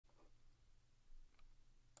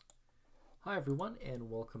Hi everyone, and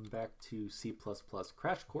welcome back to C++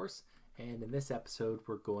 Crash Course. And in this episode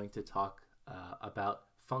we're going to talk about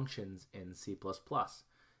functions in C++.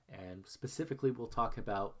 And specifically we'll talk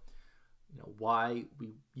about why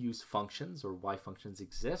we use functions or why functions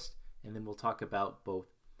exist, and then we'll talk about both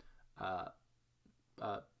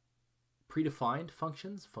predefined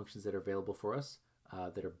functions that are available for us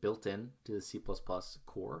that are built in to the C++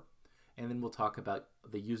 core, and then we'll talk about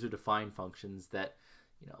the user-defined functions that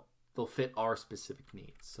they'll fit our specific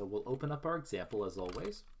needs. So we'll open up our example as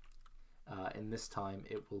always, and this time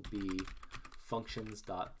it will be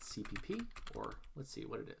functions.cpp, or let's see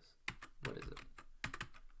what it is. What is it?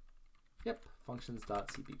 Yep,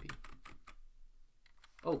 functions.cpp.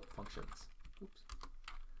 Oh, functions. Oops.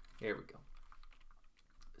 There we go.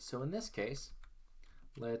 So in this case,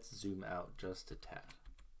 let's zoom out just a tad.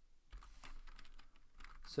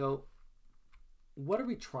 So what are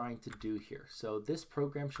we trying to do here? So this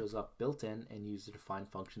program shows up built-in and user-defined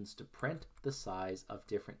functions to print the size of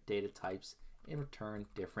different data types and return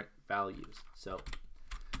different values. So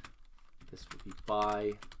this would be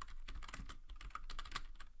by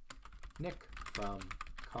Nick from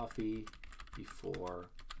coffee before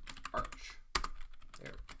arch.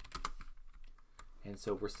 There. And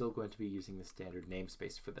so we're still going to be using the standard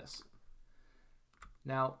namespace for this.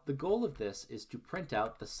 Now, the goal of this is to print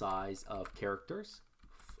out the size of characters,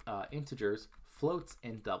 integers, floats,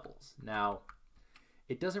 and doubles. Now,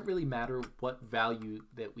 it doesn't really matter what value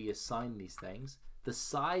that we assign these things. The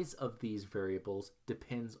size of these variables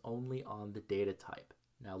depends only on the data type.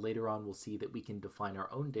 Now, later on, we'll see that we can define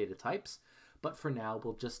our own data types, but for now,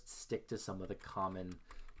 we'll just stick to some of the common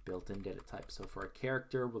built-in data types. So for a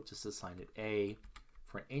character, we'll just assign it A.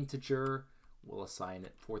 For an integer, we'll assign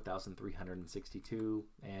it 4,362,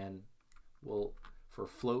 and we'll for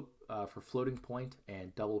floating point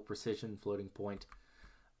and double precision floating point,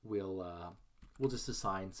 we'll just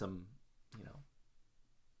assign some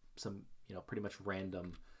pretty much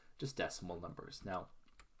random, just decimal numbers. Now,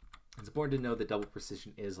 it's important to know that double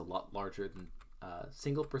precision is a lot larger than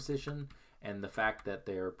single precision, and the fact that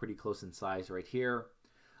they're pretty close in size right here,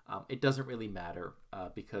 it doesn't really matter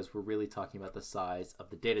because we're really talking about the size of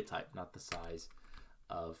the data type, not the size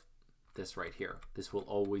of this right here. This will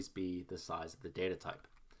always be the size of the data type.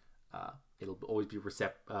 It'll always be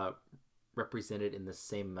represented in the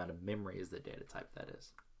same amount of memory as the data type, that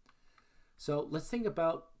is. So let's think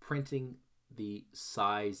about printing the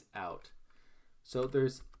size out. So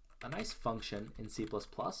there's a nice function in C++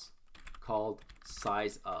 called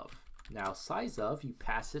sizeOf. Now sizeOf, you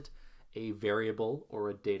pass it a variable or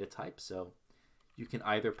a data type. So you can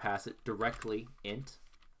either pass it directly int,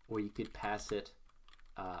 or you could pass it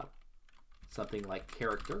something like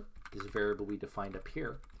character, this variable we defined up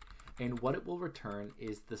here. And what it will return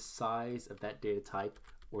is the size of that data type,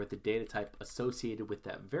 or the data type associated with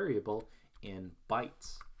that variable, in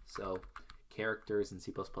bytes. So characters in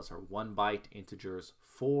C++ are 1 byte, integers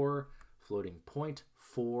 4, floating point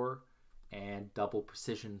 4, and double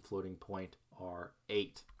precision floating point are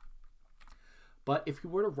 8. But if we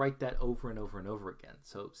were to write that over and over and over again,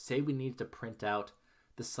 so say we needed to print out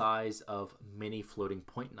the size of many floating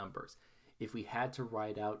point numbers, if we had to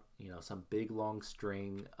write out some big long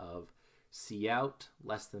string of cout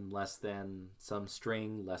less than some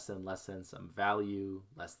string less than some value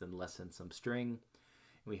less than some string, and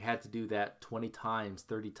we had to do that 20 times,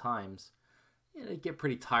 30 times, it'd get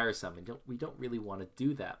pretty tiresome, and we don't really want to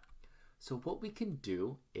do that. So what we can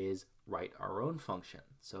do is write our own function.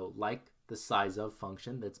 So like the sizeOf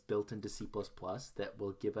function that's built into C++ that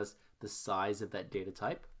will give us the size of that data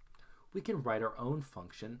type, we can write our own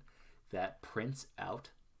function that prints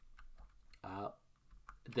out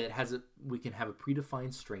we can have a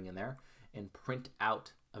predefined string in there and print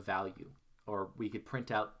out a value, or we could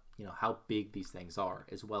print out how big these things are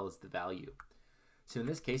as well as the value. So in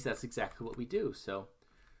this case, that's exactly what we do. So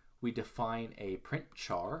we define a print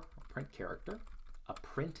char, a print character, a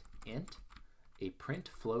print int, a print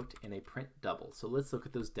float, and a print double. So let's look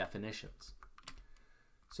at those definitions.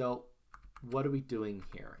 So what are we doing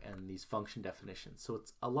here in these function definitions? So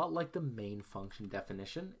it's a lot like the main function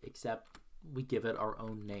definition, except we give it our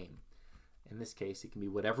own name. In this case, it can be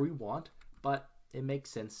whatever we want, but it makes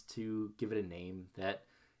sense to give it a name that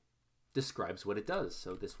describes what it does.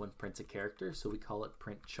 So this one prints a character, so we call it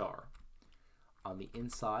print char. On the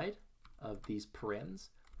inside of these parens,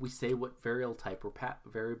 we say what variable type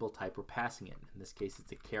we're passing in. In this case,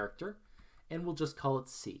 it's a character, and we'll just call it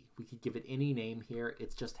C. We could give it any name here.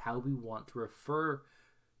 It's just how we want to refer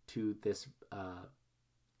to this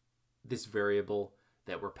this variable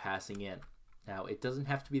that we're passing in. Now, it doesn't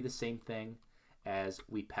have to be the same thing as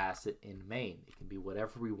we pass it in main. It can be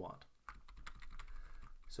whatever we want.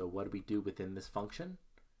 So what do we do within this function?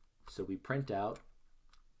 So we print out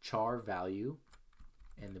char value,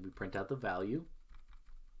 and then we print out the value,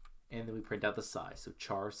 and then we print out the size. So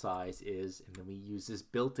char size is, and then we use this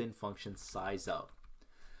built-in function size of.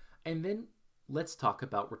 And then let's talk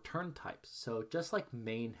about return types. So just like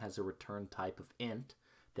main has a return type of int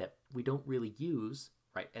that we don't really use,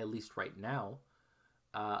 right, at least right now,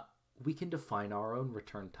 we can define our own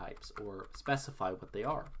return types or specify what they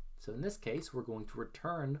are. So in this case, we're going to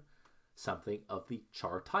return something of the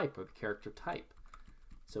char type or the character type.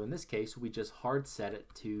 So in this case, we just hard set it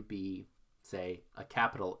to be, say, a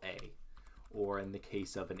capital A. Or in the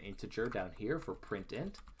case of an integer down here for print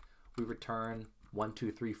int, we return 1,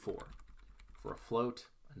 2, 3, 4. For a float,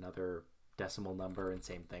 another decimal number, and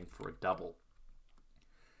same thing for a double.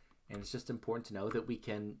 And it's just important to know that we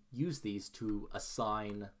can use these to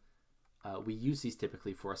assign, we use these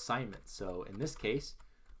typically for assignments. So in this case,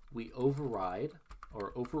 we override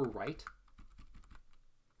or overwrite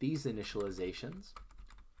these initializations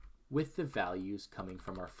with the values coming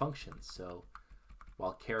from our functions. So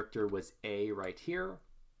while character was A right here,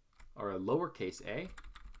 or a lowercase a,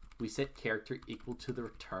 we set character equal to the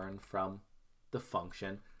return from the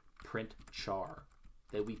function print char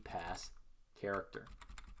that we pass character.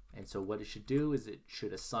 And so what it should do is it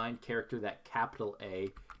should assign character that capital A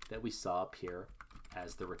that we saw up here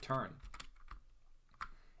as the return.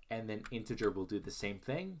 And then integer will do the same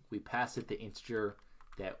thing. We pass it the integer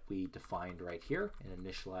that we defined right here and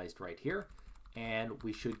initialized right here. And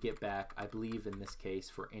we should get back, I believe in this case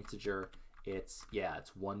for integer, it's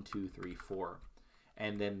 1, 2, 3, 4.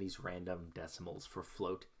 And then these random decimals for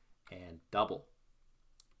float and double.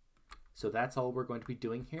 So that's all we're going to be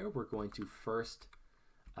doing here. We're going to first,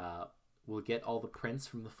 we'll get all the prints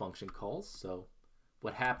from the function calls. So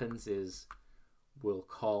what happens is we'll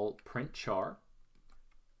call print char.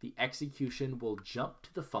 The execution will jump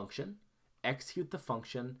to the function, execute the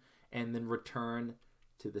function, and then return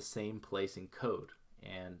to the same place in code.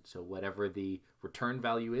 And so whatever the return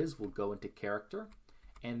value is will go into character,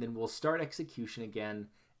 and then we'll start execution again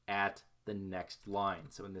at the next line.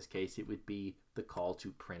 So in this case, it would be the call to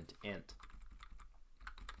print int.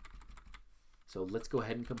 So let's go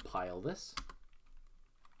ahead and compile this.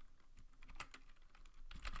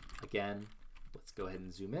 Again, let's go ahead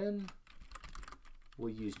and zoom in.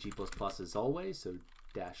 We'll use G++ as always, so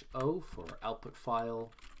 -o for our output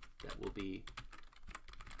file. That will be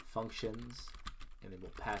functions, and then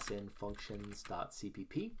we'll pass in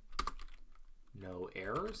functions.cpp. No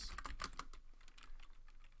errors.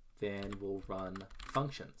 Then we'll run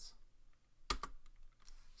functions.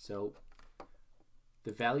 So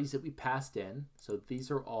the values that we passed in, so these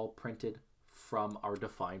are all printed from our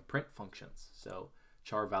defined print functions. So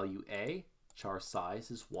char value A, char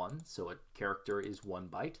size is 1, so a character is 1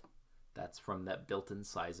 byte. That's from that built-in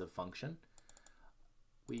size of function.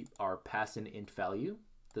 We are passing int value.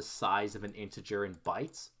 The size of an integer in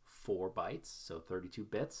bytes, 4 bytes, so 32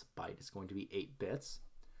 bits. Byte is going to be 8 bits.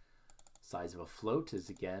 Size of a float is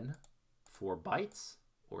again 4 bytes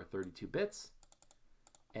or 32 bits.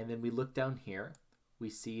 And then we look down here, we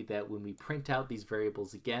see that when we print out these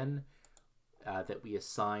variables again, that we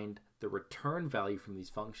assigned the return value from these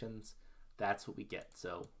functions, that's what we get.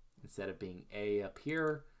 So instead of being A up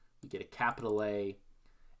here, we get a capital A.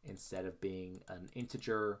 Instead of being an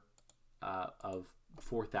integer of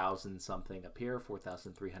 4,000 something up here,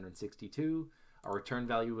 4,362, our return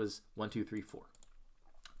value was 1, 2, 3, 4.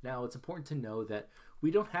 Now it's important to know that we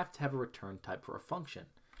don't have to have a return type for a function.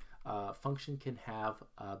 Function can have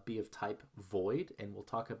be of type void, and we'll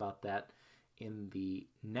talk about that in the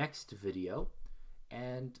next video.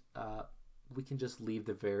 And we can just leave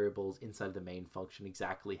the variables inside the main function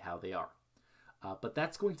exactly how they are. But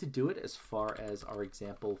that's going to do it as far as our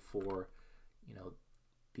example for,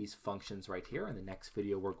 these functions right here. In the next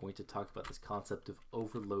video, we're going to talk about this concept of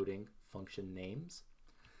overloading function names.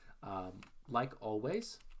 Like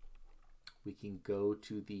always, we can go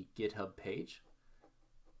to the GitHub page.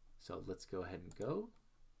 So let's go ahead and go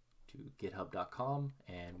to github.com,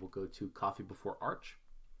 and we'll go to Coffee Before Arch.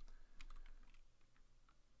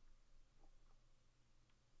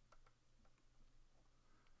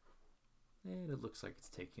 And it looks like it's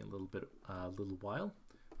taking a little while.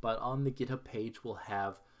 But on the GitHub page, we'll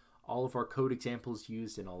have all of our code examples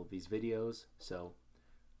used in all of these videos. So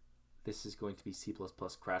this is going to be C++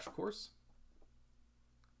 Crash Course.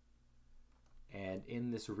 And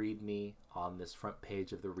in this README on this front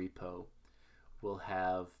page of the repo, we'll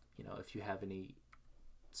have, if you have any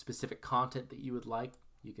specific content that you would like,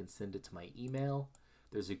 you can send it to my email.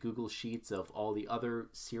 There's a Google Sheets of all the other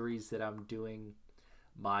series that I'm doing,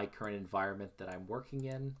 my current environment that I'm working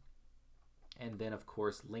in, And then of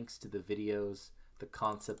course links to the videos, the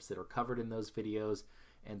concepts that are covered in those videos,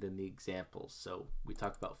 and then the examples. So we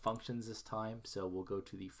talked about functions this time, so we'll go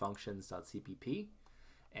to the functions.cpp,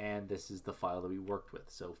 and this is the file that we worked with.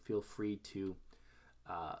 So feel free to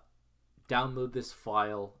download this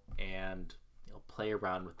file and play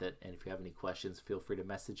around with it. And if you have any questions, feel free to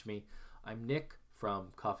message me. I'm Nick from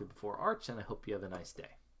Coffee Before Arch, and I hope you have a nice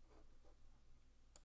day.